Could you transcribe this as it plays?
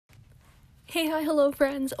Hey, hi, hello,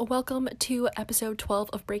 friends. Welcome to episode 12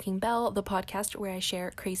 of Breaking Bell, the podcast where I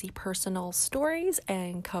share crazy personal stories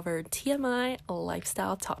and cover TMI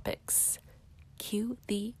lifestyle topics. Cue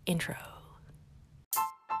the intro.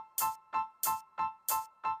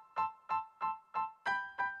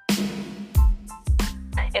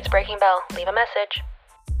 It's Breaking Bell. Leave a message.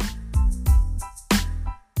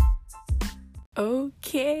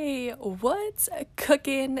 Okay, what's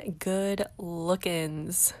cooking good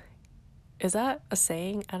lookins? Is that a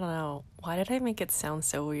saying? I don't know. Why did I make it sound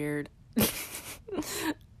so weird?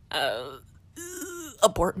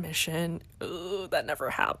 Abort mission. That never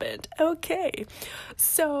happened. Okay.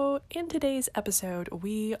 So, in today's episode,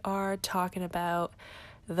 we are talking about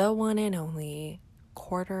the one and only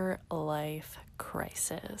quarter life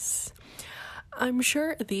crisis. I'm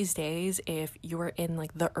sure these days, if you were in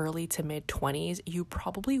like the early to mid 20s, you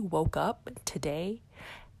probably woke up today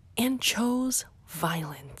and chose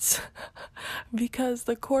violence because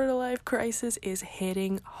the quarter life crisis is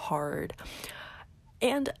hitting hard.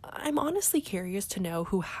 And I'm honestly curious to know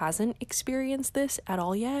who hasn't experienced this at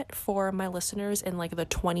all yet for my listeners in like the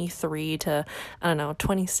 23 to,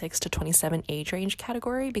 26 to 27 age range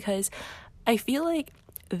category, because I feel like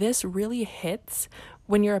this really hits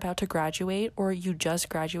when you're about to graduate or you just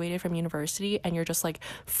graduated from university and you're just like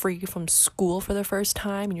free from school for the first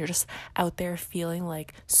time and you're just out there feeling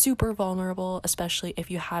like super vulnerable, especially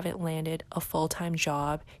if you haven't landed a full-time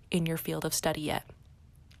job in your field of study yet.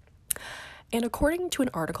 And according to an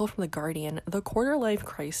article from The Guardian, the quarter life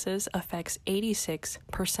crisis affects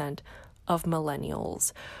 86% of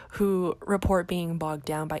millennials who report being bogged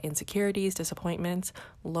down by insecurities, disappointments,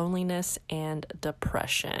 loneliness, and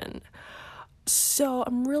depression. So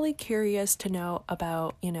I'm really curious to know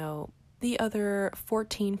about, the other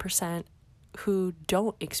 14% who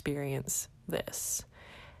don't experience this.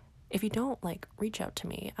 If you don't, reach out to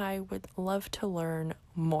me. I would love to learn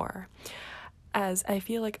more. As I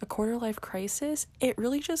feel like a quarter life crisis, it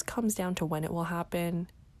really just comes down to when it will happen,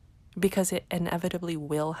 because it inevitably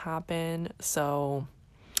will happen. So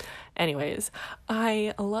anyways,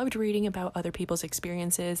 I loved reading about other people's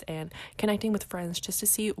experiences and connecting with friends just to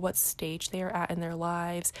see what stage they are at in their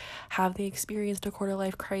lives. Have they experienced a quarter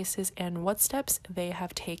life crisis and what steps they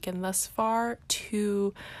have taken thus far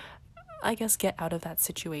to, get out of that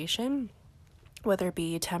situation, whether it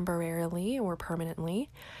be temporarily or permanently.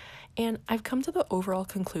 And I've come to the overall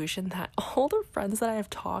conclusion that all the friends that I have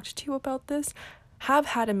talked to about this have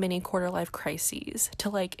had a mini quarter life crises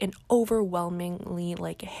to an overwhelmingly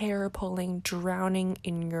hair pulling, drowning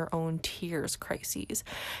in your own tears crises.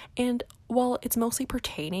 And while it's mostly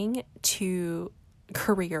pertaining to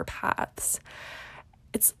career paths,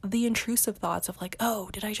 it's the intrusive thoughts of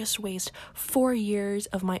did I just waste 4 years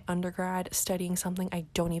of my undergrad studying something I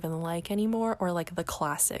don't even like anymore? Or the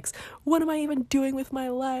classics, what am I even doing with my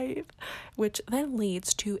life? Which then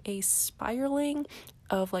leads to a spiraling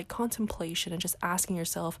of contemplation and just asking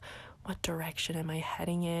yourself, what direction am I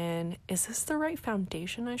heading in? Is this the right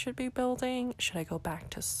foundation I should be building? Should I go back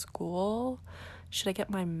to school? Should I get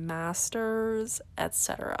my master's,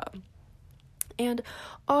 etc.? And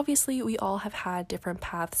obviously, we all have had different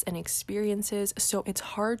paths and experiences, so it's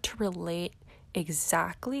hard to relate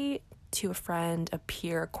exactly to a friend, a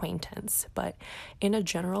peer, acquaintance. But in a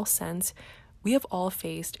general sense, we have all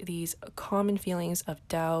faced these common feelings of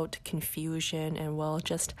doubt, confusion, and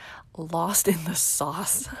just lost in the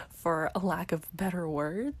sauce, for a lack of better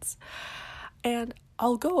words. And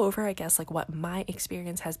I'll go over, what my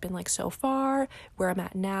experience has been so far, where I'm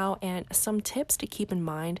at now, and some tips to keep in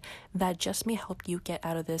mind that just may help you get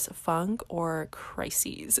out of this funk or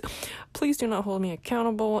crises. Please do not hold me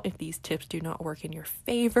accountable if these tips do not work in your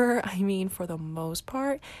favor. I mean, for the most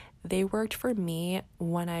part, they worked for me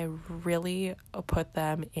when I really put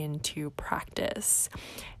them into practice.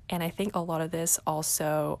 And I think a lot of this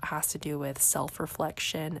also has to do with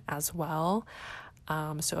self-reflection as well.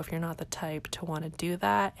 So if you're not the type to want to do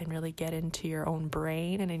that and really get into your own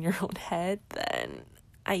brain and in your own head, then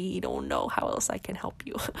I don't know how else I can help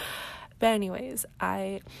you. But anyways,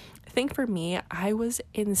 I think for me, I was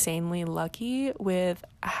insanely lucky with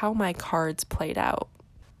how my cards played out.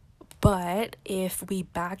 But if we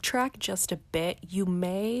backtrack just a bit, you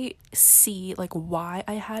may see why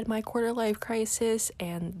I had my quarter life crisis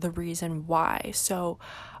and the reason why. So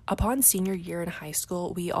upon senior year in high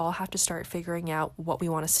school, we all have to start figuring out what we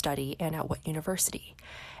want to study and at what university.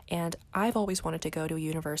 And I've always wanted to go to a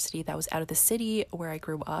university that was out of the city where I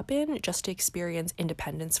grew up in, just to experience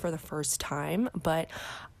independence for the first time. But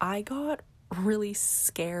I got really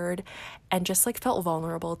scared and just like felt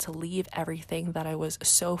vulnerable to leave everything that I was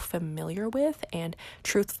so familiar with. And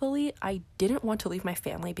truthfully, I didn't want to leave my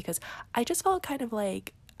family because I just felt kind of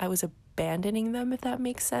like I was abandoning them, if that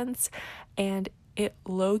makes sense. And it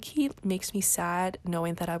low-key makes me sad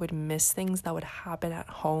knowing that I would miss things that would happen at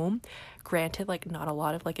home. Granted, like not a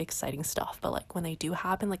lot of like exciting stuff, but like when they do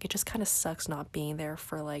happen, like it just kind of sucks not being there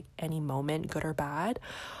for like any moment, good or bad.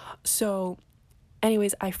 So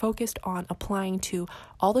anyways, I focused on applying to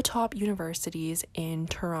all the top universities in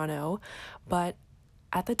Toronto, but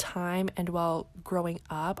at the time and while growing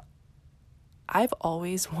up, I've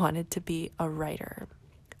always wanted to be a writer,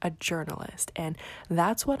 a journalist, and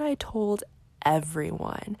that's what I told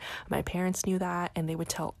everyone. My parents knew that, and they would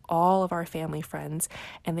tell all of our family friends,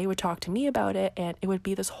 and they would talk to me about it, and it would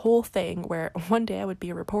be this whole thing where one day I would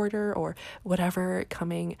be a reporter or whatever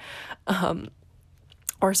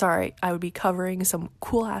I would be covering some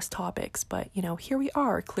cool ass topics, but here we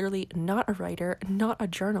are, clearly not a writer, not a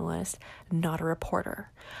journalist, not a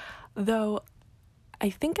reporter. Though I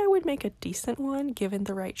think I would make a decent one given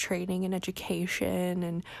the right training and education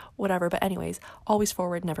and whatever. But anyways, always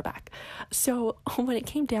forward, never back. So when it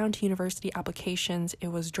came down to university applications, it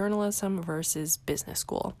was journalism versus business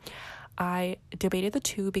school. I debated the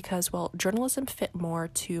two because, well, journalism fit more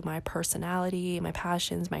to my personality, my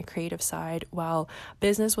passions, my creative side, while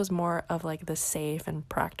business was more of like the safe and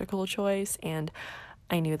practical choice. And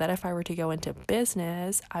I knew that if I were to go into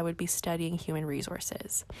business, I would be studying human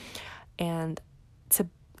resources. And to,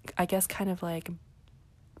 I guess, kind of like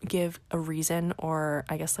give a reason or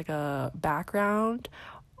I guess like a background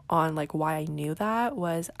on like why I knew that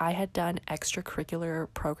was I had done extracurricular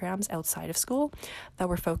programs outside of school that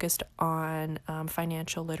were focused on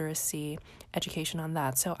financial literacy, education on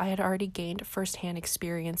that. So I had already gained firsthand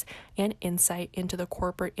experience and insight into the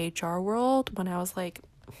corporate HR world when I was like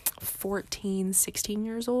 14, 16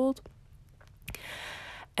 years old.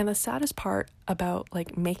 And the saddest part about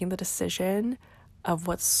like making the decision of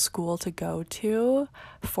what school to go to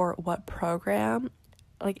for what program,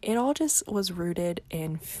 like it all just was rooted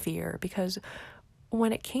in fear, because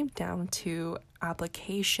when it came down to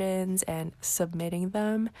applications and submitting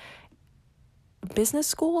them, business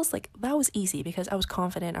schools, like that was easy because I was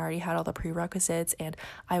confident, I already had all the prerequisites, and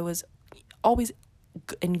I was always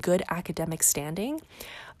in good academic standing.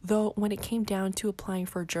 Though when it came down to applying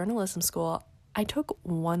for journalism school, I took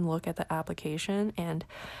one look at the application and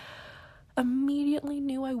immediately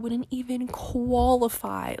knew I wouldn't even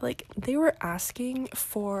qualify. Like they were asking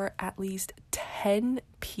for at least 10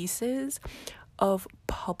 pieces of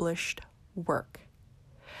published work.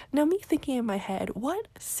 Now me thinking in my head, what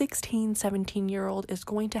 16, 17-year-old is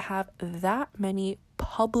going to have that many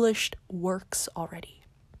published works already?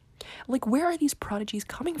 Like where are these prodigies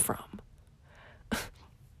coming from?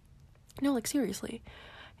 No, like seriously.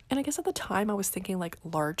 And I guess at the time I was thinking like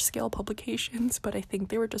large scale publications, but I think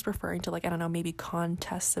they were just referring to like, I don't know, maybe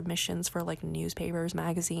contest submissions for like newspapers,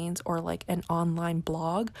 magazines, or like an online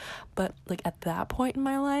blog. But like at that point in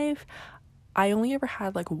my life, I only ever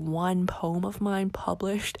had like one poem of mine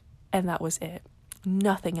published, and that was it.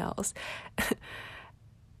 Nothing else.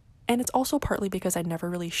 And it's also partly because I never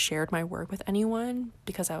really shared my work with anyone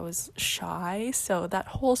because I was shy. So that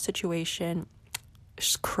whole situation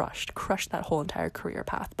just crushed that whole entire career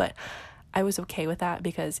path. But I was okay with that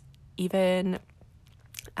because even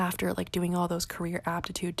after like doing all those career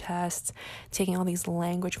aptitude tests, taking all these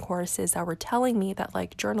language courses that were telling me that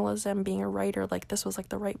like journalism, being a writer, like this was like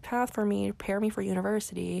the right path for me, prepare me for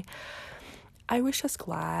university, I was just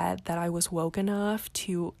glad that I was woke enough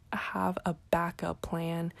to have a backup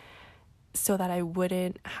plan so that I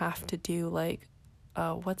wouldn't have to do like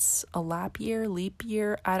what's a leap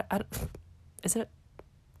year? Is it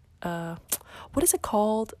what is it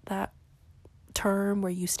called, that term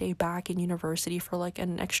where you stay back in university for like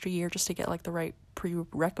an extra year just to get like the right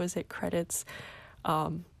prerequisite credits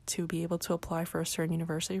to be able to apply for a certain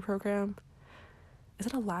university program? Is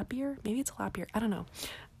it a lap year? Maybe it's a lap year. I don't know.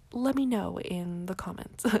 Let me know in the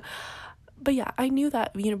comments. But yeah, I knew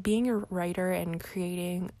that, being a writer and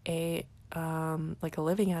creating a like a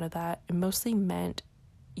living out of that, it mostly meant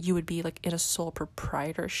you would be like in a sole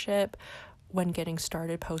proprietorship when getting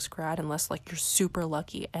started post-grad, unless like you're super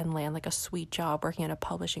lucky and land like a sweet job working at a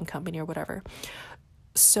publishing company or whatever.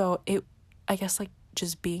 So I guess like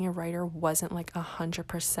just being a writer wasn't like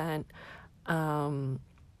 100%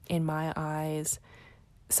 in my eyes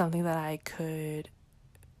something that I could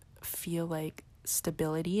feel like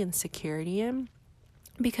stability and security in,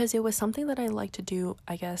 because it was something that I like to do,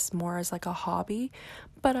 I guess, more as like a hobby,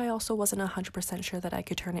 but I also wasn't 100% sure that I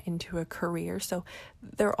could turn it into a career. So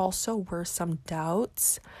there also were some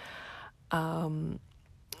doubts.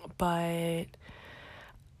 But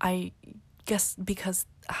I guess because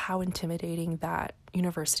how intimidating that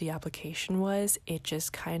university application was, it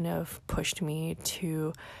just kind of pushed me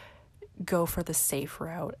to go for the safe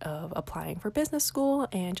route of applying for business school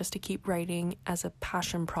and just to keep writing as a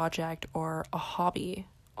passion project or a hobby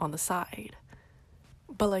on the side.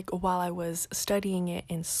 But like while I was studying it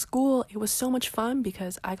in school, it was so much fun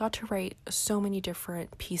because I got to write so many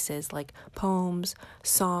different pieces like poems,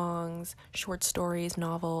 songs, short stories,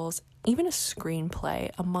 novels, even a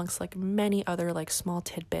screenplay amongst like many other like small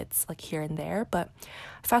tidbits like here and there. But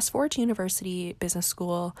fast forward to university, business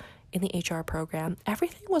school, in the HR program,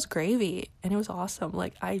 everything was gravy and it was awesome.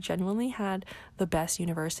 Like I genuinely had the best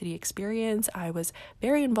university experience. I was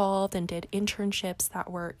very involved and did internships that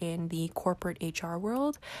were in the corporate HR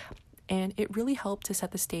world. And it really helped to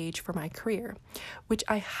set the stage for my career, which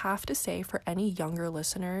I have to say for any younger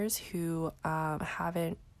listeners who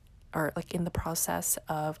haven't or like in the process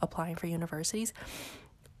of applying for universities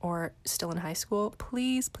or still in high school,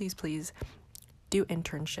 please do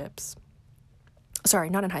internships.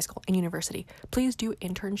 Sorry, not in high school, in university. Please do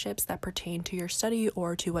internships that pertain to your study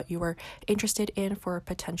or to what you are interested in for a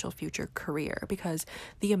potential future career, because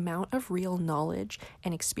the amount of real knowledge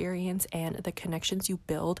and experience and the connections you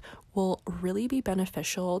build will really be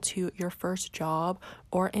beneficial to your first job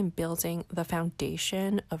or in building the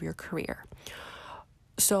foundation of your career.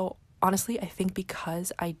 So honestly, I think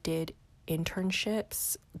because I did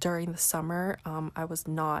internships during the summer, I was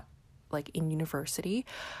not like in university,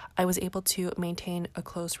 I was able to maintain a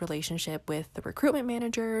close relationship with the recruitment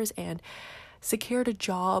managers and secured a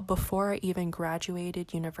job before I even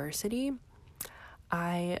graduated university.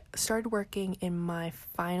 I started working in my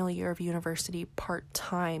final year of university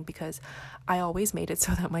part-time because I always made it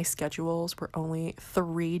so that my schedules were only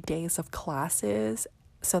 3 days of classes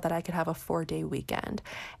so that I could have a 4-day weekend.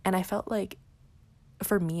 And I felt like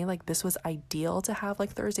for me, like this was ideal to have like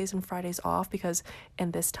Thursdays and Fridays off, because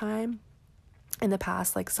in the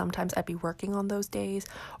past, like sometimes I'd be working on those days,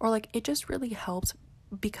 or like it just really helped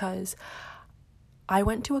because I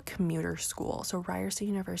went to a commuter school. So Ryerson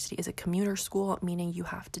University is a commuter school, meaning you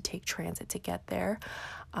have to take transit to get there.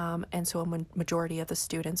 And so a majority of the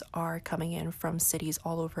students are coming in from cities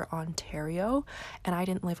all over Ontario, and I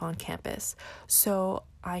didn't live on campus. So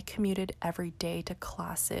I commuted every day to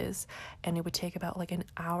classes, and it would take about like an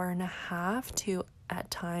hour and a half to at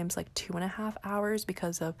times like 2.5 hours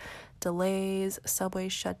because of delays, subway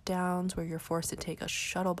shutdowns where you're forced to take a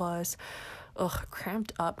shuttle bus.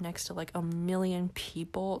 Cramped up next to like a million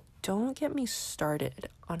people. Don't get me started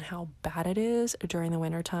on how bad it is during the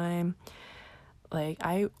wintertime. Like,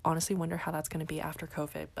 I honestly wonder how that's going to be after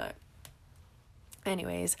COVID, but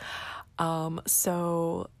anyways,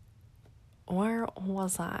 so where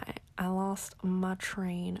was I? I lost my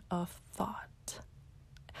train of thought.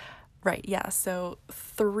 Right, yeah, so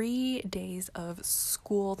 3 days of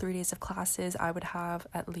school, 3 days of classes, I would have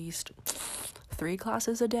at least 3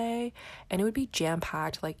 classes a day, and it would be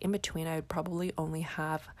jam-packed. Like in between, I would probably only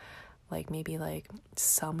have like maybe like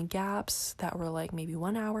some gaps that were like maybe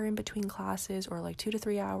 1 hour in between classes, or like 2 to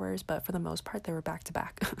 3 hours, but for the most part they were back to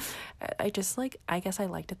back. I guess I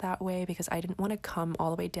liked it that way because I didn't want to come all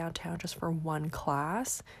the way downtown just for one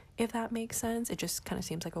class, if that makes sense. It just kind of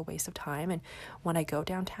seems like a waste of time. And when I go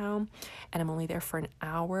downtown and I'm only there for an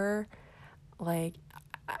hour, like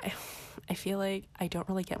I feel like I don't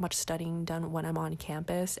really get much studying done when I'm on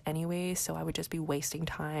campus anyway, so I would just be wasting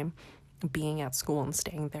time being at school and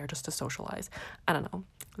staying there just to socialize. I don't know.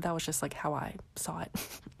 That was just like how I saw it.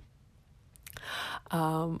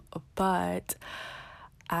 But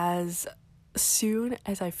as soon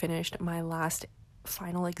as I finished my last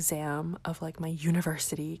final exam of like my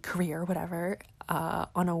university career, whatever,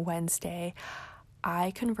 on a Wednesday,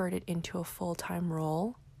 I converted into a full-time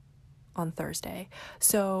role on Thursday.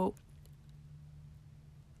 So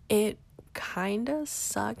it kind of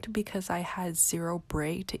sucked because I had zero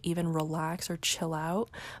break to even relax or chill out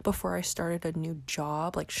before I started a new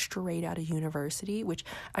job, like straight out of university, which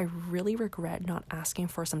I really regret not asking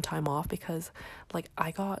for some time off because like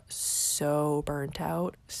I got so burnt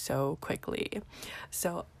out so quickly.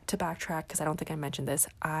 So to backtrack, because I don't think I mentioned this,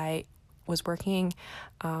 I was working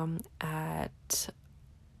at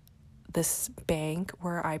this bank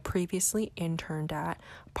where I previously interned at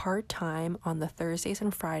part-time on the Thursdays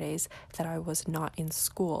and Fridays that I was not in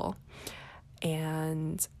school.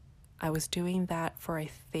 And I was doing that for I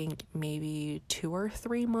think maybe 2 or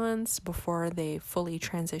 3 months before they fully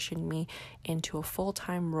transitioned me into a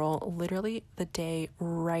full-time role, literally the day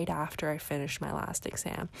right after I finished my last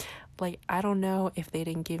exam. Like, I don't know if they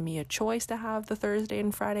didn't give me a choice to have the Thursday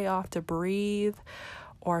and Friday off to breathe,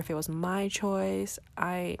 or if it was my choice.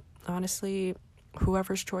 I honestly,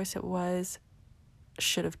 whoever's choice it was,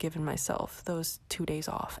 should have given myself those 2 days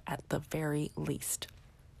off at the very least.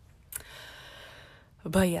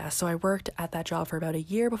 But yeah, so I worked at that job for about a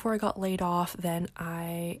year before I got laid off. Then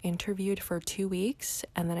I interviewed for 2 weeks,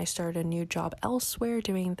 and then I started a new job elsewhere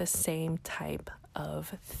doing the same type of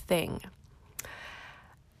thing.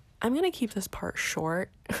 I'm going to keep this part short,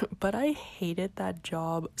 but I hated that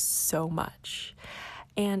job so much.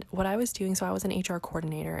 And what I was doing, so I was an HR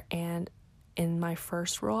coordinator, and in my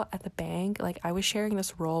first role at the bank, like I was sharing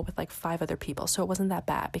this role with like 5 other people. So it wasn't that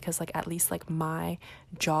bad because like at least like my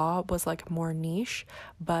job was like more niche.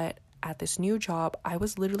 But at this new job, I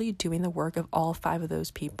was literally doing the work of all 5 of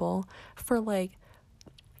those people for like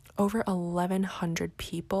over 1,100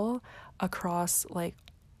 people across like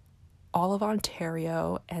all of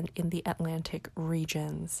Ontario and in the Atlantic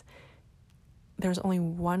regions. There's only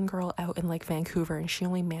one girl out in like Vancouver, and she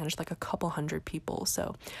only managed like a couple hundred people.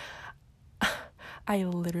 So I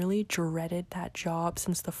literally dreaded that job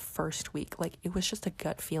since the first week. Like, it was just a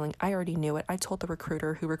gut feeling. I already knew it. I told the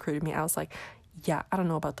recruiter who recruited me, I was like, yeah, I don't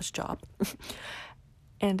know about this job.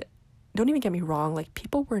 And don't even get me wrong, like,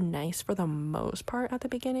 people were nice for the most part at the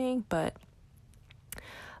beginning, but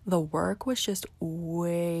the work was just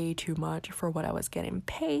way too much for what I was getting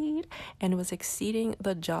paid, and it was exceeding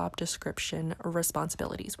the job description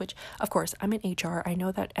responsibilities, which, of course, I'm in HR. I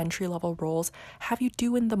know that entry-level roles have you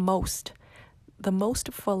doing the most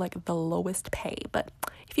for like the lowest pay. But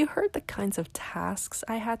if you heard the kinds of tasks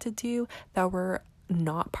I had to do that were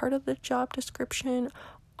not part of the job description,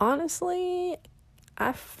 honestly,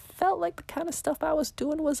 I felt like the kind of stuff I was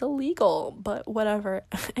doing was illegal, but whatever.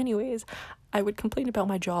 Anyways, I would complain about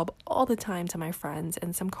my job all the time to my friends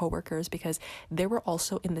and some coworkers because they were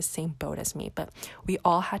also in the same boat as me, but we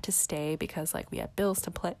all had to stay because like we had bills to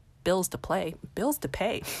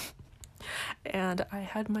pay. And I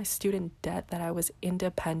had my student debt that I was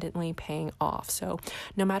independently paying off. So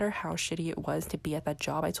no matter how shitty it was to be at that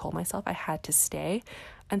job, I told myself I had to stay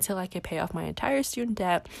until I could pay off my entire student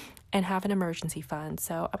debt and have an emergency fund.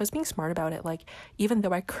 So I was being smart about it. Like, even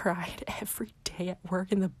though I cried every day at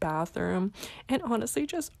work in the bathroom and honestly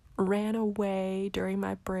just ran away during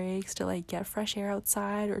my breaks to like get fresh air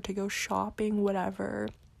outside or to go shopping, whatever.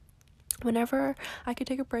 Whenever I could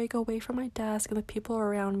take a break away from my desk and the people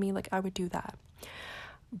around me, like, I would do that.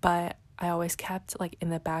 But I always kept like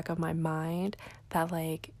in the back of my mind that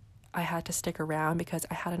like I had to stick around because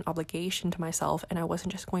I had an obligation to myself, and I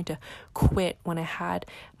wasn't just going to quit when I had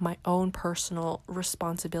my own personal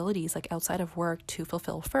responsibilities like outside of work to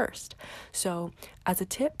fulfill first. So as a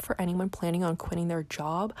tip for anyone planning on quitting their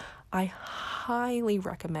job, I highly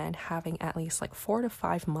recommend having at least like 4 to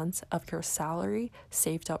 5 months of your salary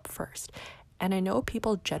saved up first. And I know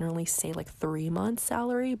people generally say like 3 months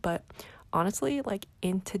salary, but honestly, like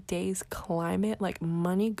in today's climate, like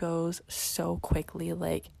money goes so quickly.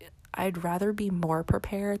 Like, I'd rather be more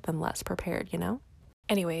prepared than less prepared, you know?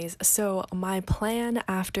 Anyways, so my plan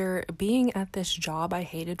after being at this job I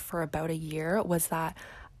hated for about a year was that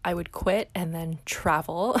I would quit and then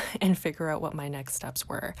travel and figure out what my next steps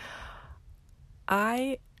were.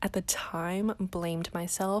 I, at the time, blamed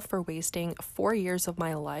myself for wasting 4 years of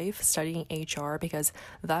my life studying HR because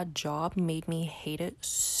that job made me hate it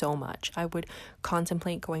so much. I would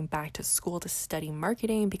contemplate going back to school to study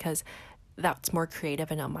marketing because that's more creative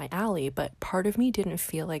and up my alley, but part of me didn't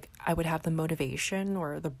feel like I would have the motivation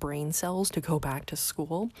or the brain cells to go back to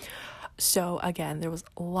school. So again, there was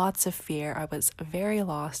lots of fear. I was very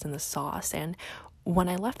lost in the sauce, and when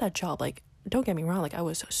I left that job, like, don't get me wrong, like I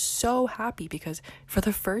was so happy because for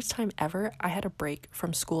the first time ever, I had a break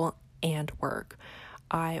from school and work.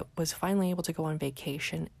 I was finally able to go on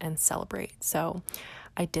vacation and celebrate. So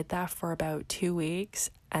I did that for about 2 weeks,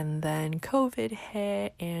 and then COVID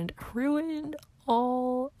hit and ruined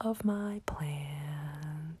all of my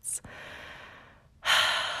plans.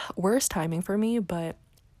 Worst timing for me, but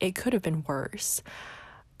it could have been worse.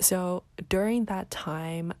 So during that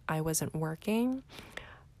time, I wasn't working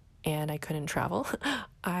and I couldn't travel.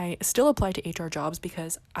 I still applied to HR jobs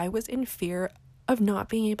because I was in fear of not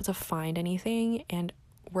being able to find anything, and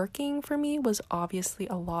working for me was obviously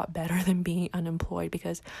a lot better than being unemployed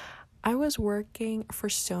because I was working for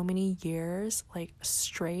so many years, like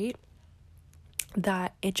straight,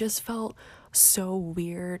 that it just felt so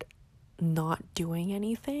weird not doing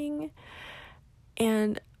anything.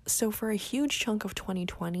 And so for a huge chunk of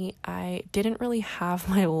 2020, I didn't really have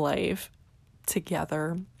my life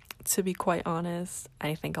together. to be quite honest.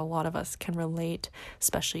 I think a lot of us can relate,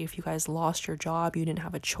 especially if you guys lost your job, you didn't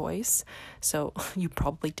have a choice. So you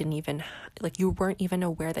probably didn't even, like, you weren't even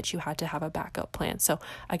aware that you had to have a backup plan. So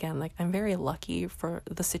again, like, I'm very lucky for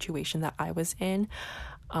the situation that I was in.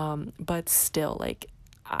 But still, like,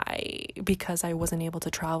 because I wasn't able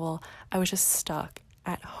to travel, I was just stuck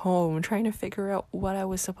at home trying to figure out what I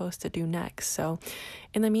was supposed to do next. So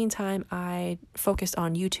in the meantime, I focused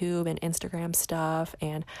on YouTube and Instagram stuff,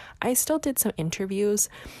 and I still did some interviews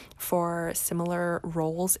for similar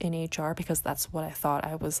roles in HR because that's what I thought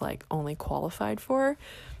I was like only qualified for.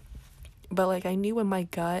 But like, I knew in my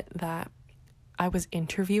gut that I was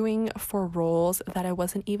interviewing for roles that I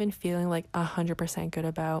wasn't even feeling like 100% good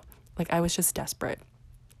about. Like, I was just desperate.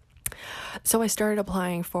 So I started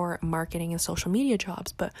applying for marketing and social media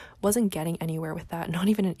jobs, but wasn't getting anywhere with that, not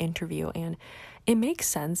even an interview. And it makes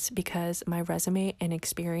sense because my resume and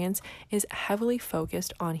experience is heavily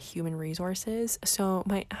focused on human resources, so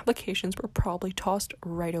my applications were probably tossed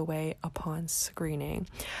right away upon screening.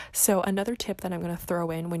 So another tip that I'm going to throw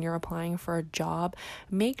in when you're applying for a job,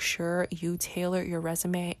 make sure you tailor your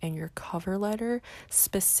resume and your cover letter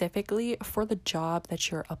specifically for the job that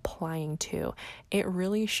you're applying to. It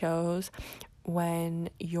really shows when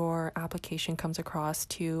your application comes across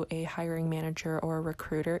to a hiring manager or a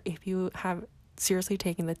recruiter if you have seriously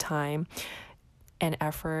taken the time and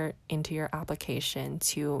effort into your application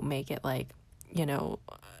to make it like, you know,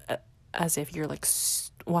 as if you're like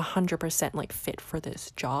 100% like fit for this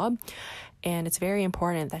job. And it's very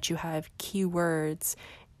important that you have keywords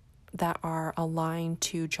that are aligned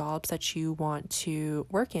to jobs that you want to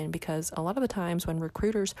work in, because a lot of the times when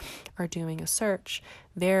recruiters are doing a search,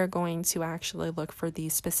 they're going to actually look for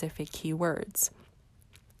these specific keywords.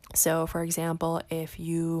 So for example, if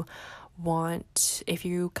you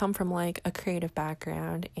come from like a creative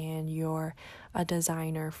background and you're a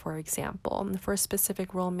designer, for example, for a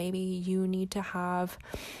specific role, maybe you need to have,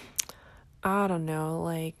 I don't know,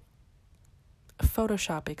 like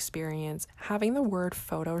Photoshop experience. Having the word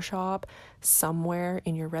Photoshop somewhere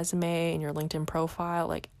in your resume, in your LinkedIn profile,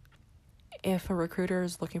 like if a recruiter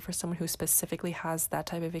is looking for someone who specifically has that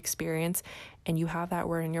type of experience and you have that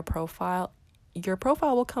word in your profile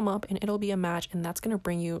will come up and it'll be a match, and that's going to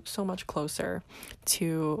bring you so much closer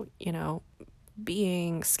to, you know,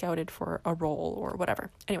 being scouted for a role or whatever.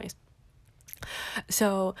 Anyways,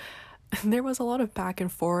 so there was a lot of back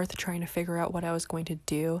and forth trying to figure out what I was going to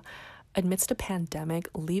do. Amidst a pandemic,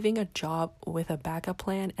 leaving a job with a backup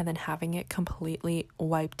plan and then having it completely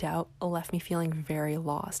wiped out left me feeling very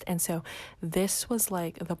lost. And so this was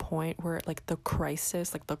like the point where like the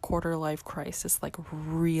crisis, like the quarter life crisis, like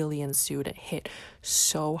really ensued. It hit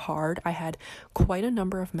so hard. I had quite a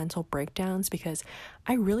number of mental breakdowns because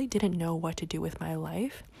I really didn't know what to do with my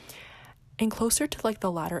life. And closer to like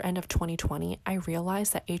the latter end of 2020, I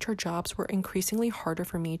realized that HR jobs were increasingly harder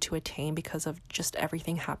for me to attain because of just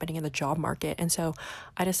everything happening in the job market. And so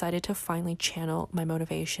I decided to finally channel my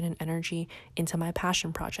motivation and energy into my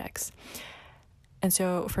passion projects. And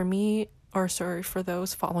so for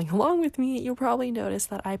those following along with me, you'll probably notice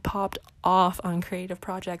that I popped off on creative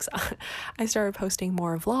projects. I started posting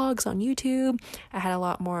more vlogs on YouTube. I had a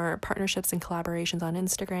lot more partnerships and collaborations on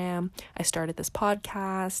Instagram. I started this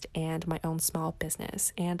podcast and my own small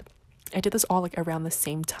business. And I did this all like around the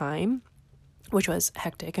same time, which was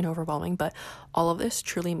hectic and overwhelming, but all of this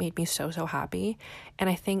truly made me so happy. And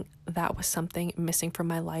I think that was something missing from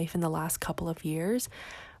my life in the last couple of years,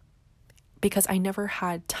 because I never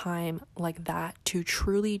had time like that to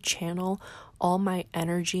truly channel all my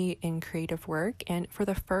energy in creative work. And for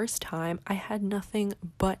the first time, I had nothing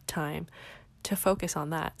but time to focus on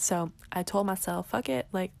that. So I told myself, fuck it,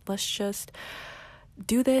 like, let's just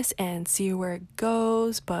do this and see where it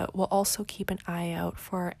goes, but we'll also keep an eye out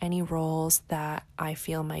for any roles that I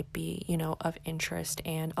feel might be, you know, of interest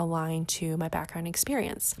and aligned to my background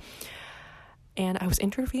experience. And I was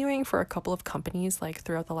interviewing for a couple of companies like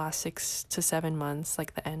throughout the last 6 to 7 months,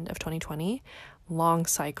 like the end of 2020. Long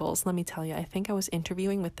cycles, let me tell you. I think I was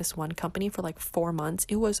interviewing with this one company for like 4 months.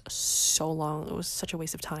 It was so long. It was such a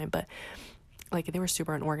waste of time, but like they were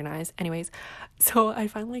super unorganized. Anyways, so I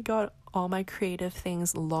finally got all my creative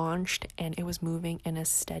things launched and it was moving in a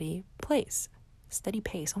steady pace.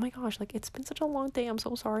 Oh my gosh, like it's been such a long day. I'm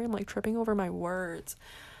so sorry. I'm like tripping over my words.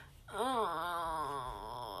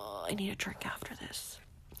 I need a drink after this.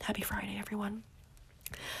 Happy Friday, everyone.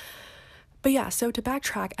 But yeah, so to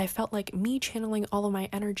backtrack, I felt like me channeling all of my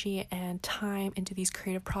energy and time into these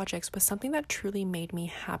creative projects was something that truly made me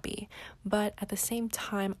happy. But at the same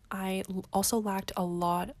time, I also lacked a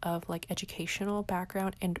lot of like educational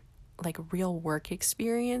background and like real work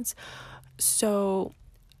experience. So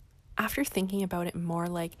after thinking about it more,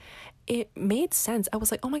 like, it made sense. I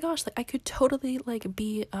was like, oh my gosh, like I could totally like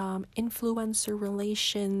be influencer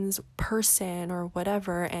relations person or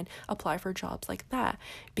whatever and apply for jobs like that,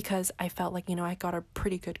 because I felt like, I got a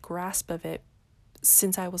pretty good grasp of it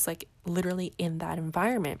since I was like literally in that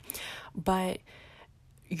environment. But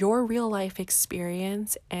your real life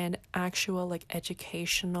experience and actual like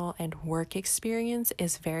educational and work experience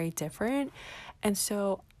is very different. And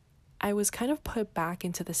so I was kind of put back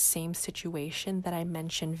into the same situation that I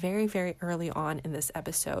mentioned very, very early on in this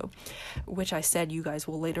episode, which I said you guys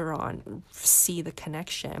will later on see the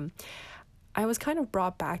connection. I was kind of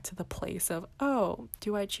brought back to the place of, oh,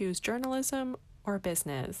 do I choose journalism or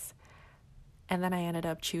business? And then I ended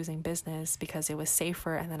up choosing business because it was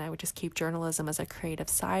safer, and then I would just keep journalism as a creative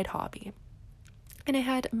side hobby. And I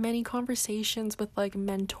had many conversations with like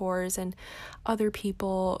mentors and other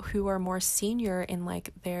people who are more senior in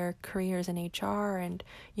like their careers in HR and,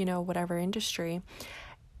 whatever industry.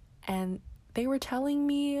 And they were telling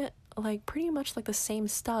me like pretty much like the same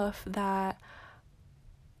stuff that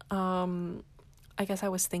I guess I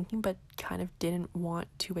was thinking but kind of didn't want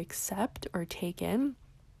to accept or take in.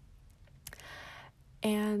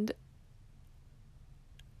 And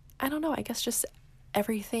I don't know, I guess just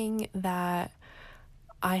everything that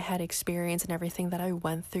I had experienced and everything that I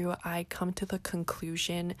went through, I come to the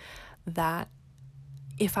conclusion that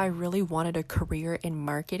if I really wanted a career in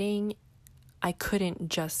marketing, I couldn't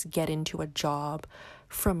just get into a job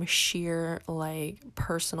from sheer like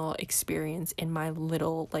personal experience in my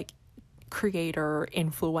little like creator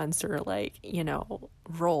influencer like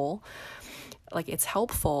role. Like, it's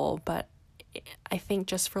helpful, but I think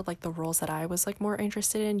just for like the roles that I was like more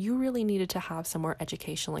interested in, you really needed to have some more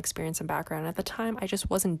educational experience and background. At the time, I just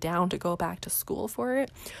wasn't down to go back to school for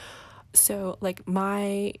it. So like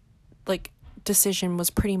my like decision was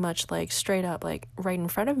pretty much like straight up like right in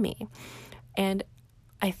front of me. And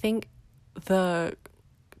I think the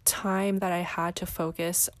time that I had to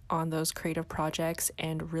focus on those creative projects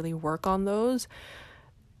and really work on those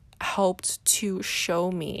helped to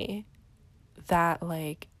show me that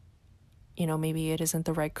like, maybe it isn't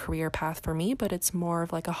the right career path for me, but it's more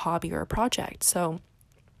of like a hobby or a project. So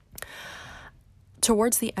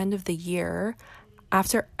towards the end of the year,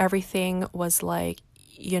 after everything was like,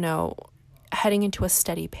 heading into a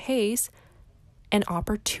steady pace, an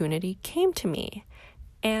opportunity came to me.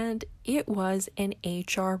 And it was an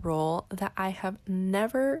HR role that I have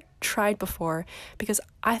never tried before because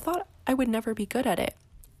I thought I would never be good at it.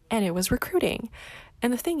 And it was recruiting.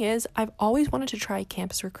 And the thing is, I've always wanted to try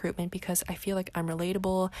campus recruitment because I feel like I'm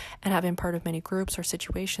relatable and have been part of many groups or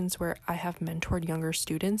situations where I have mentored younger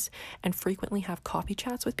students and frequently have coffee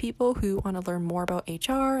chats with people who want to learn more about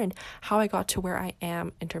HR and how I got to where I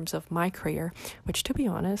am in terms of my career, which, to be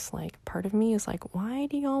honest, like, part of me is like, why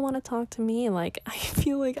do y'all want to talk to me? Like, I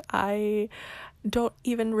feel like I don't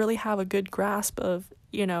even really have a good grasp of,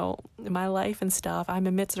 my life and stuff. I'm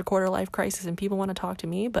amidst a quarter life crisis and people want to talk to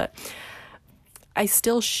me, but I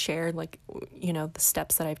still shared like, the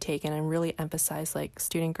steps that I've taken and really emphasize like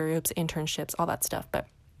student groups, internships, all that stuff. But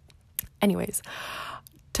anyways,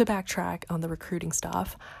 to backtrack on the recruiting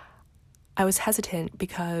stuff, I was hesitant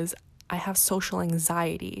because I have social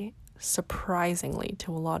anxiety, surprisingly,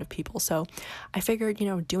 to a lot of people. So I figured,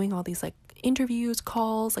 doing all these like interviews,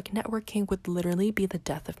 calls, like networking would literally be the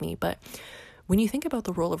death of me. But when you think about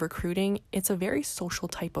the role of recruiting, it's a very social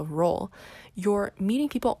type of role. You're meeting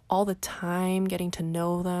people all the time, getting to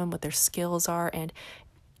know them, what their skills are, and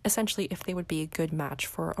essentially if they would be a good match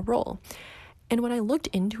for a role. And when I looked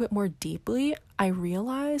into it more deeply, I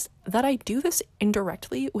realized that I do this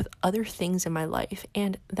indirectly with other things in my life,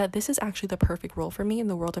 and that this is actually the perfect role for me in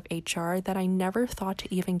the world of HR that I never thought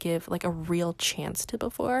to even give like a real chance to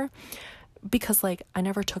before, because like I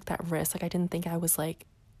never took that risk. Like I didn't think I was like,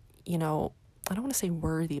 I don't want to say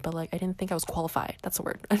worthy, but like I didn't think I was qualified. That's the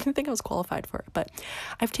word. I didn't think I was qualified for it. But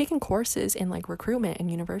I've taken courses in like recruitment in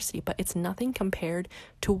university, but it's nothing compared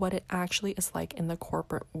to what it actually is like in the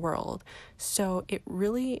corporate world. So it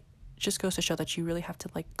really just goes to show that you really have to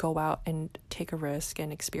like go out and take a risk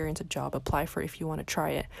and experience a job, apply for it if you want to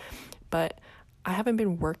try it. But I haven't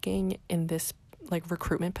been working in this like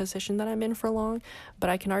recruitment position that I'm in for long, but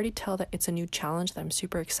I can already tell that it's a new challenge that I'm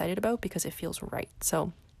super excited about because it feels right.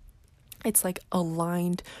 So it's like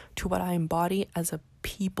aligned to what I embody as a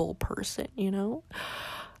people person,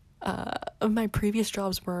 My previous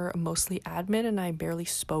jobs were mostly admin and I barely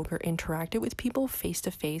spoke or interacted with people face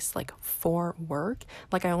to face, like for work.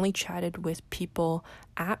 Like I only chatted with people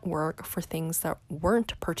at work for things that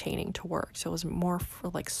weren't pertaining to work. So it was more for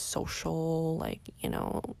like social, like,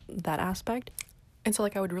 that aspect. And so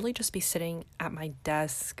like I would really just be sitting at my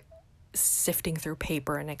desk sifting through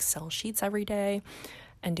paper and Excel sheets every day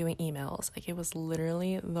and doing emails. Like, it was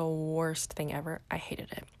literally the worst thing ever. I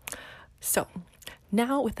hated it. So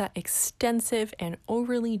now, with that extensive and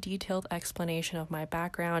overly detailed explanation of my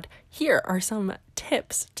background, here are some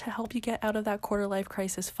tips to help you get out of that quarter life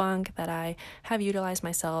crisis funk that I have utilized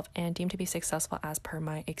myself and deemed to be successful as per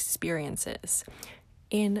my experiences.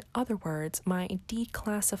 In other words, my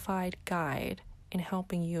declassified guide in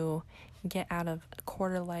helping you get out of a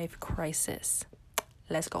quarter life crisis.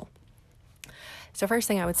 Let's go. So first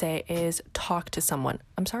thing I would say is talk to someone.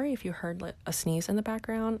 I'm sorry if you heard a sneeze in the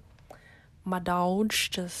background. My dog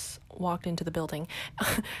just walked into the building.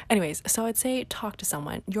 Anyways, so I'd say talk to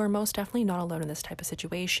someone. You're most definitely not alone in this type of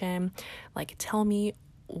situation. Like, tell me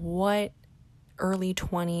what early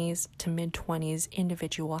 20s to mid 20s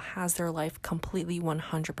individual has their life completely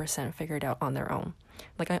 100% figured out on their own.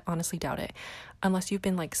 Like, I honestly doubt it. Unless you've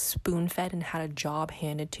been like spoon-fed and had a job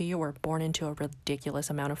handed to you or born into a ridiculous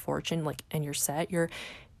amount of fortune, like, and you're set, you're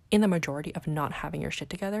in the majority of not having your shit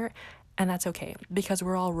together. And that's okay, because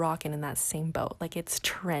we're all rocking in that same boat. Like, it's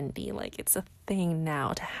trendy, like it's a thing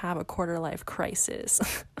now to have a quarter life crisis.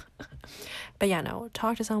 But yeah, no,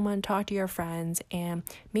 talk to someone, talk to your friends, and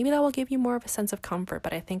maybe that will give you more of a sense of comfort.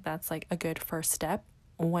 But I think that's like a good first step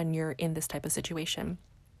when you're in this type of situation.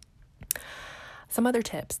 Some other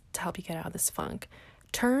tips to help you get out of this funk.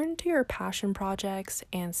 Turn to your passion projects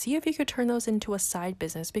and see if you could turn those into a side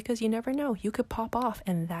business, because you never know, you could pop off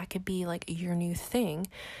and that could be like your new thing.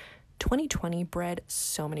 2020 bred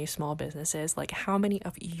so many small businesses. Like, how many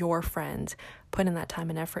of your friends put in that time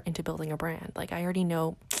and effort into building a brand? Like, I already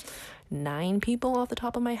know 9 people off the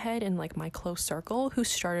top of my head in like my close circle who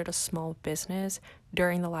started a small business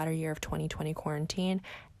during the latter year of 2020 quarantine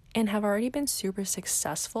and have already been super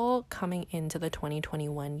successful coming into the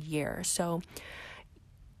 2021 year. So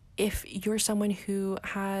if you're someone who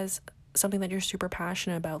has something that you're super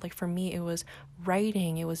passionate about, like for me, it was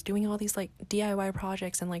writing, it was doing all these like DIY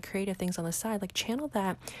projects and like creative things on the side, like channel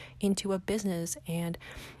that into a business and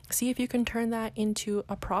see if you can turn that into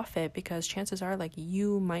a profit, because chances are like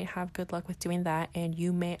you might have good luck with doing that and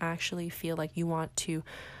you may actually feel like you want to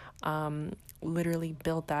literally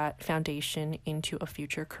build that foundation into a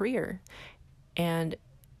future career. And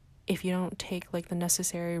if you don't take like the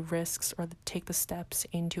necessary risks or take the steps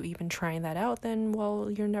into even trying that out, then,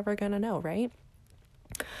 well, you're never gonna know, right?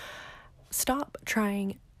 Stop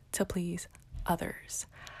trying to please others.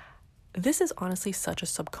 This is honestly such a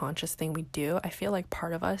subconscious thing we do. I feel like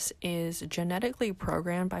part of us is genetically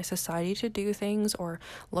programmed by society to do things or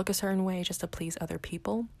look a certain way just to please other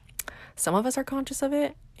people. Some of us are conscious of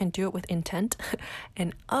it and do it with intent,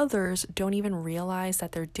 and others don't even realize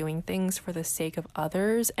that they're doing things for the sake of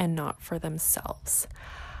others and not for themselves.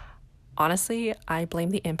 Honestly, I blame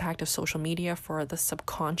the impact of social media for the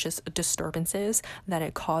subconscious disturbances that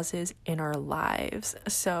it causes in our lives.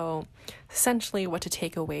 So essentially, what to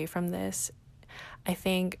take away from this, I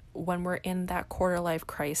think when we're in that quarter life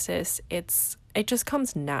crisis, it just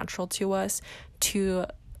comes natural to us to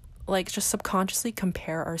like just subconsciously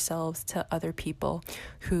compare ourselves to other people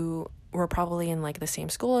who were probably in like the same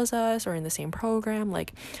school as us or in the same program.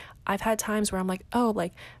 Like, I've had times where I'm like, oh,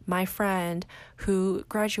 like my friend who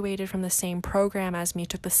graduated from the same program as me,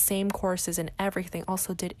 took the same courses and everything,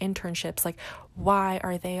 also did internships. Like, why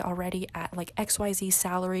are they already at like XYZ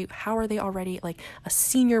salary? How are they already like a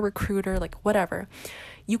senior recruiter? Like, whatever.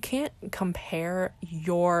 You can't compare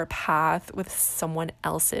your path with someone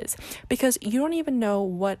else's because you don't even know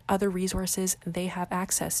what other resources they have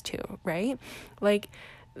access to, right? Like,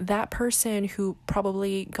 that person who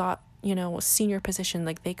probably got, you know, senior position,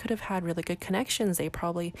 like they could have had really good connections. They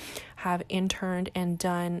probably have interned and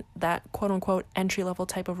done that quote unquote entry level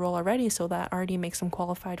type of role already. So that already makes them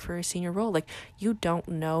qualified for a senior role. Like, you don't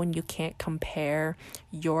know and you can't compare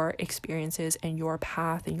your experiences and your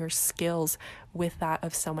path and your skills with that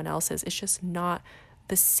of someone else's. It's just not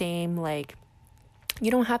the same. Like, you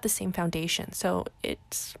don't have the same foundation. So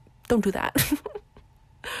don't do that.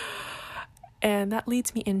 And that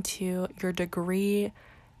leads me into your degree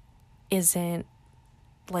isn't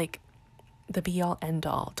like the be all end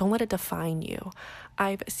all. Don't let it define you.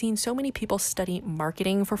 I've seen so many people study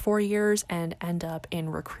marketing for 4 years and end up in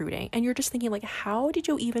recruiting. And you're just thinking like, how did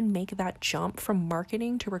you even make that jump from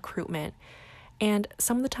marketing to recruitment? And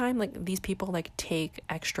some of the time, like, these people like take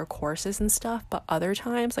extra courses and stuff, but other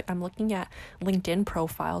times, like, I'm looking at LinkedIn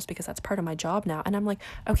profiles because that's part of my job now. And I'm like,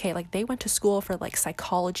 okay, like they went to school for like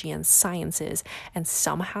psychology and sciences and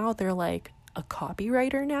somehow they're like a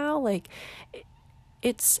copywriter now. Like,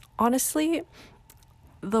 it's honestly,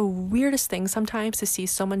 the weirdest thing sometimes to see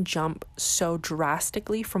someone jump so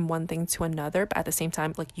drastically from one thing to another, but at the same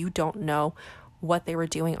time, like, you don't know what they were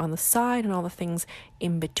doing on the side and all the things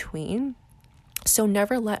in between. So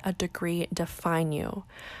never let a degree define you,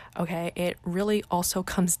 okay? It really also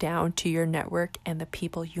comes down to your network and the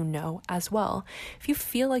people you know as well. If you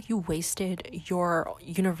feel like you wasted your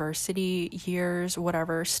university years,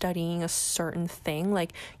 whatever, studying a certain thing,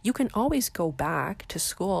 like, you can always go back to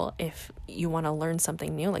school if you want to learn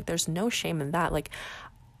something new. Like, there's no shame in that. Like,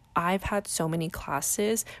 I've had so many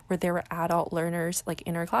classes where there were adult learners, like,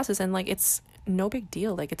 in our classes, and, like, it's no big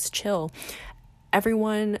deal. Like, it's chill.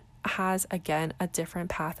 Everyone has, again, a different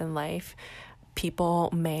path in life.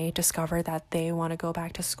 People may discover that they want to go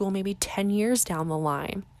back to school maybe 10 years down the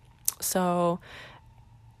line. So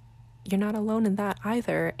you're not alone in that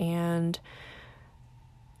either. And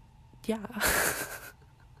yeah,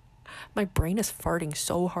 my brain is farting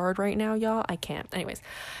so hard right now, y'all. I can't. Anyways,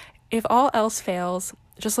 if all else fails,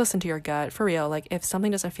 just listen to your gut, for real. Like, if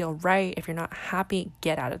something doesn't feel right, if you're not happy,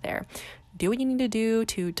 get out of there. Do what you need to do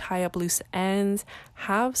to tie up loose ends.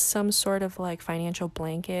 Have some sort of, like, financial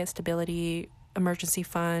blanket, stability, emergency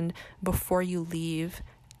fund before you leave,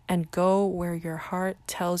 and go where your heart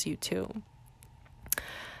tells you to.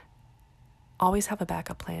 Always have a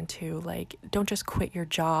backup plan too. Like, don't just quit your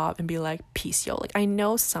job and be like, peace, yo. Like, I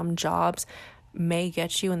know some jobs may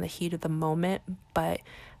get you in the heat of the moment, but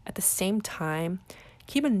at the same time,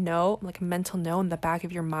 keep a note, like a mental note in the back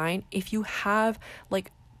of your mind. If you have,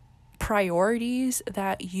 like, priorities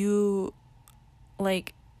that you,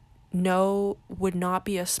 like, know would not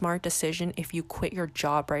be a smart decision if you quit your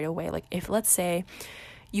job right away. Like, if, let's say,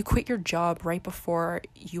 you quit your job right before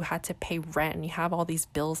you had to pay rent and you have all these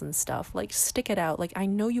bills and stuff, like, stick it out. Like, I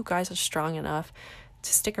know you guys are strong enough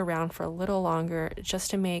to stick around for a little longer just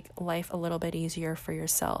to make life a little bit easier for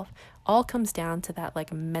yourself. All comes down to that,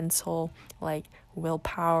 like, mental, like,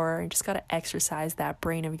 willpower, and just got to exercise that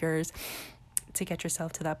brain of yours to get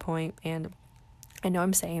yourself to that point. And I know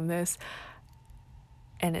I'm saying this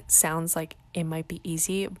and it sounds like it might be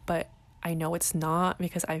easy, but I know it's not,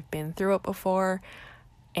 because I've been through it before.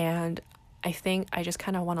 And I think I just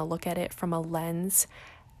kind of want to look at it from a lens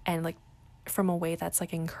and, like, from a way that's,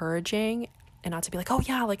 like, encouraging, and not to be like, oh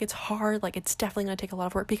yeah, like, it's hard, like, it's definitely going to take a lot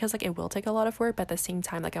of work, because, like, it will take a lot of work. But at the same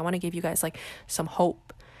time, like, I want to give you guys, like, some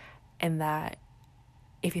hope, and that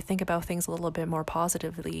if you think about things a little bit more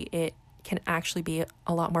positively, it can actually be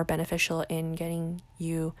a lot more beneficial in getting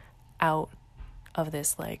you out of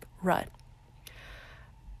this, like, rut.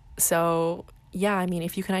 So yeah, I mean,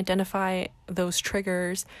 if you can identify those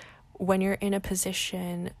triggers when you're in a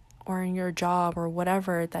position or in your job or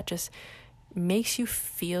whatever that just makes you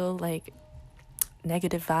feel like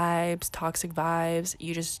negative vibes, toxic vibes,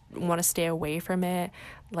 you just want to stay away from it,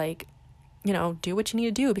 like, you know, do what you need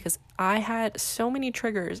to do. Because I had so many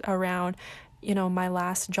triggers around, you know, my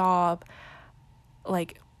last job,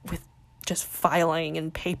 like, with just filing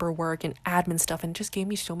and paperwork and admin stuff, and it just gave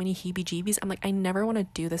me so many heebie-jeebies. I'm like, I never want to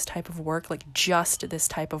do this type of work, like, just this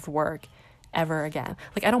type of work ever again.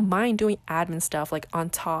 Like, I don't mind doing admin stuff, like,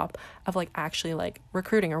 on top of, like, actually, like,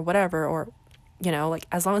 recruiting or whatever, or, you know, like,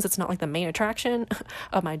 as long as it's not, like, the main attraction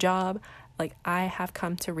of my job. Like, I have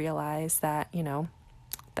come to realize that, you know,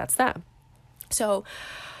 that's that. So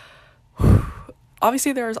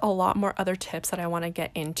obviously there's a lot more other tips that I want to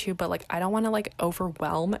get into, but, like, I don't want to, like,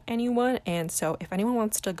 overwhelm anyone. And so if anyone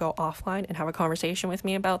wants to go offline and have a conversation with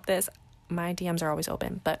me about this, my DMs are always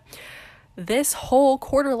open. But this whole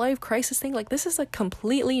quarter life crisis thing, like, this is a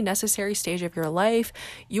completely necessary stage of your life.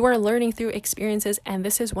 You are learning through experiences, and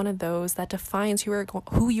this is one of those that defines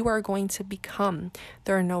who you are going to become.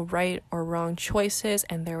 There are no right or wrong choices,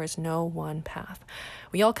 and there is no one path.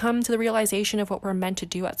 We all come to the realization of what we're meant to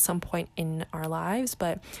do at some point in our lives,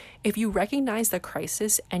 but if you recognize the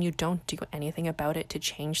crisis and you don't do anything about it to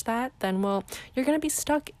change that, then, well, you're going to be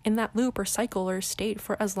stuck in that loop or cycle or state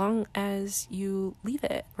for as long as you leave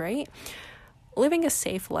it, right? Living a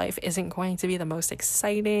safe life isn't going to be the most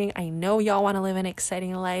exciting. I know y'all want to live an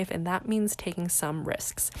exciting life, and that means taking some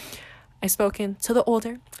risks. I've spoken to the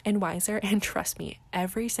older and wiser, and trust me,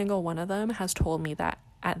 every single one of them has told me that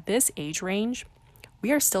at this age range,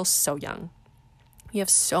 we are still so young. We have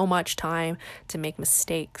so much time to make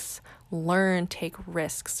mistakes, learn, take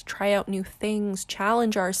risks, try out new things,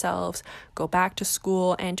 challenge ourselves, go back to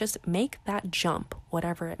school, and just make that jump,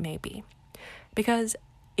 whatever it may be. Because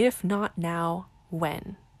if not now,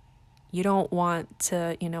 when? You don't want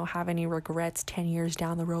to, have any regrets 10 years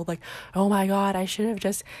down the road, like, oh my God, I should have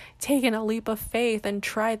just taken a leap of faith and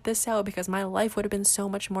tried this out because my life would have been so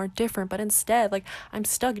much more different. But instead, like, I'm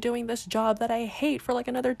stuck doing this job that I hate for like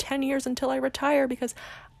another 10 years until I retire because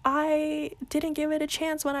I didn't give it a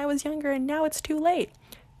chance when I was younger and now it's too late.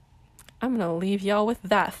 I'm gonna leave y'all with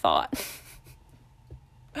that thought.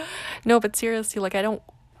 No, but seriously, like,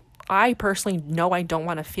 I personally know I don't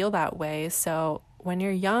want to feel that way. So when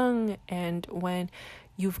you're young and when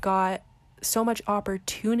you've got so much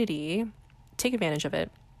opportunity, take advantage of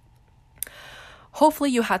it. Hopefully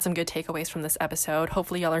you had some good takeaways from this episode.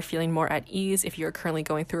 Hopefully y'all are feeling more at ease if you're currently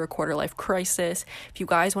going through a quarter life crisis. If you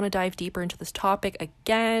guys want to dive deeper into this topic,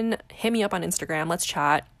 again, hit me up on Instagram. Let's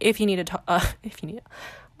chat. If you need oh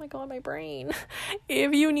my God, my brain.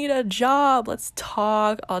 If you need a job, let's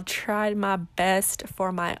talk. I'll try my best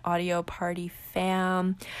for my audio party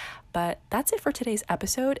fam. But that's it for today's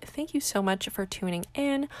episode. Thank you so much for tuning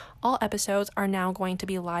in. All episodes are now going to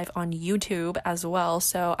be live on YouTube as well.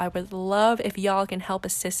 So I would love if y'all can help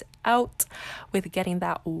assist out with getting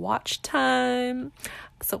that watch time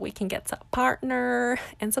so we can get to partner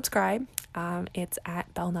and subscribe. It's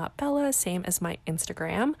at Belle Not Bella, same as my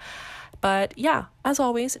Instagram. But yeah, as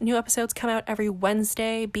always, new episodes come out every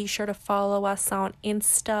Wednesday. Be sure to follow us on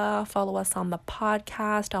Insta, follow us on the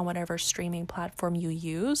podcast, on whatever streaming platform you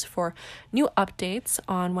use for new updates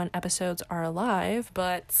on when episodes are live.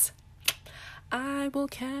 But I will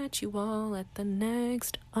catch you all at the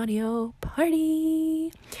next audio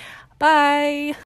party. Bye.